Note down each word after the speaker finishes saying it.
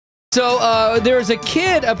So there's a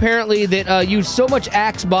kid apparently that used so much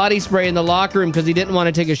Axe body spray in the locker room because he didn't want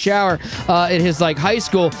to take a shower in his high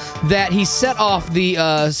school that he set off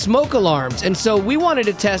the smoke alarms. And so we wanted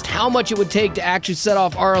to test how much it would take to actually set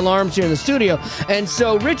off our alarms here in the studio. And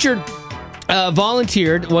so Richard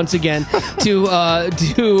volunteered once again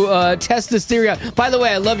to test this theory out. By the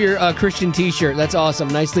way, I love your Christian T-shirt. That's awesome.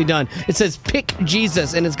 Nicely done. It says "Pick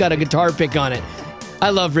Jesus" and it's got a guitar pick on it. I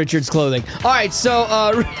love Richard's clothing. All right,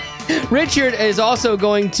 so Richard is also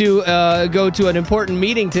going to go to an important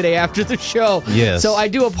meeting today after the show. Yes. So I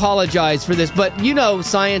do apologize for this, but you know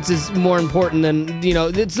science is more important than, you know,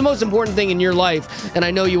 it's the most important thing in your life, and I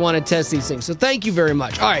know you want to test these things. So thank you very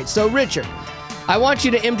much. All right, so Richard, I want you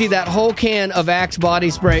to empty that whole can of Axe body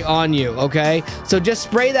spray on you, okay? So just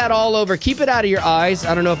spray that all over. Keep it out of your eyes.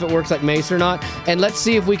 I don't know if it works like mace or not. And let's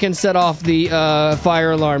see if we can set off the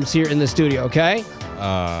fire alarms here in the studio, okay?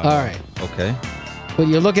 All right. Okay. Well,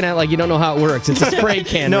 you're looking at it like you don't know how it works. It's a spray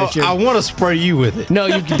can, No, Richard. I want to spray you with it. No,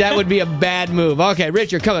 that would be a bad move. Okay,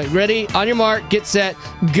 Richard, come on. Ready? On your mark, get set,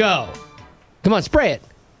 go. Come on, spray it.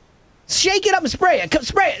 Shake it up and spray it. Come,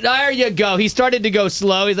 spray it. There you go. He started to go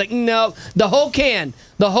slow. He's like, no, the whole can.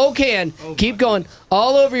 The whole can. Oh, keep going.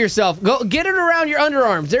 All over yourself. Go get it around your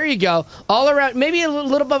underarms. There you go. All around. Maybe a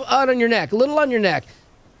little bit on your neck. A little on your neck.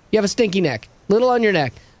 You have a stinky neck. Little on your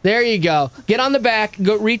neck. There you go. Get on the back.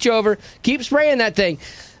 Go reach over. Keep spraying that thing.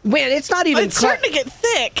 Man, it's not even. It's starting to get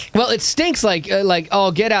thick. Well, it stinks like oh,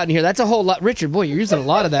 get out in here. That's a whole lot. Richard, boy, you're using a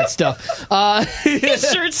lot of that stuff. His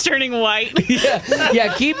shirt's turning white.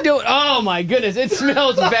 Yeah, keep doing. Oh my goodness, it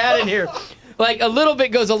smells bad in here. Like a little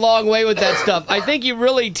bit goes a long way with that stuff. I think you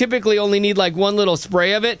really typically only need like one little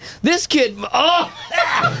spray of it. This kid, I'm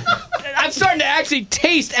starting to actually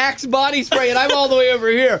taste Axe body spray, and I'm all the way over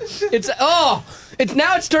here.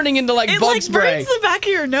 It's turning into like bug spray. It burns the back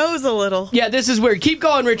of your nose a little. Yeah, this is weird. Keep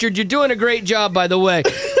going, Richard. You're doing a great job, by the way.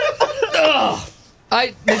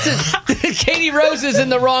 Katie Rose is in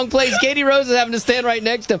the wrong place. Katie Rose is having to stand right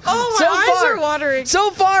next to him. Oh, my eyes are watering.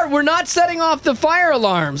 So far, we're not setting off the fire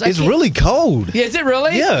alarms. It's really cold. Yeah, is it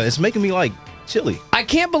really? Yeah, it's making me like chilly. I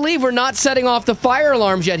can't believe we're not setting off the fire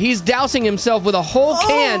alarms yet. He's dousing himself with a whole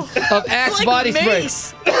can of Axe body spray.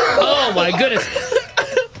 Oh my goodness.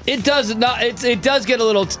 It does not. It does get a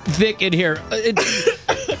little thick in here.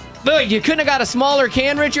 But you couldn't have got a smaller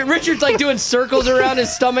can, Richard. Richard's like doing circles around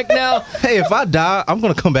his stomach now. Hey, if I die, I'm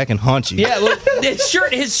gonna come back and haunt you. Yeah, look, his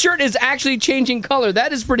shirt is actually changing color.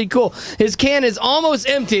 That is pretty cool. His can is almost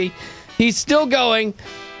empty. He's still going.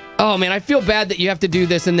 Oh man, I feel bad that you have to do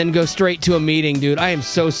this and then go straight to a meeting, dude. I am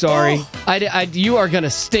so sorry. You are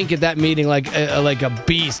gonna stink at that meeting like a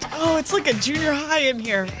beast. Oh, it's like a junior high in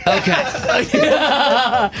here. Okay.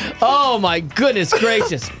 Oh my goodness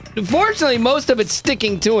gracious. Fortunately, most of it's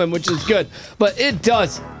sticking to him, which is good. But it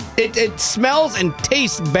does. It smells and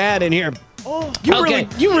tastes bad in here. Oh,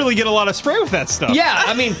 you really get a lot of spray with that stuff. Yeah,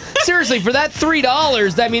 I mean, seriously, for that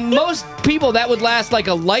 $3, I mean, most people that would last like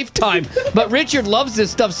a lifetime. But Richard loves this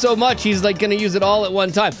stuff so much, he's like going to use it all at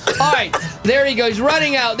one time. All right, there he goes,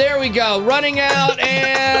 running out. There we go, running out,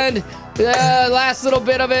 and last little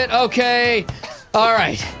bit of it. Okay, all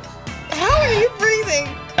right. How are you breathing?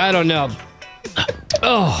 I don't know.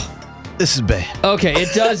 Oh, this is bad. Okay,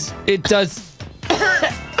 it does.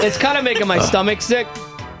 It's kind of making my stomach sick.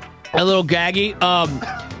 A little gaggy.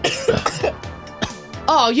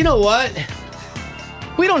 Oh, you know what?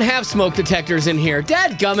 We don't have smoke detectors in here.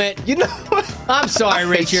 Dadgummit. You know what? I'm sorry,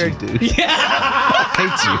 Richard. I hate you, dude. Yeah. I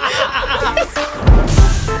hate you.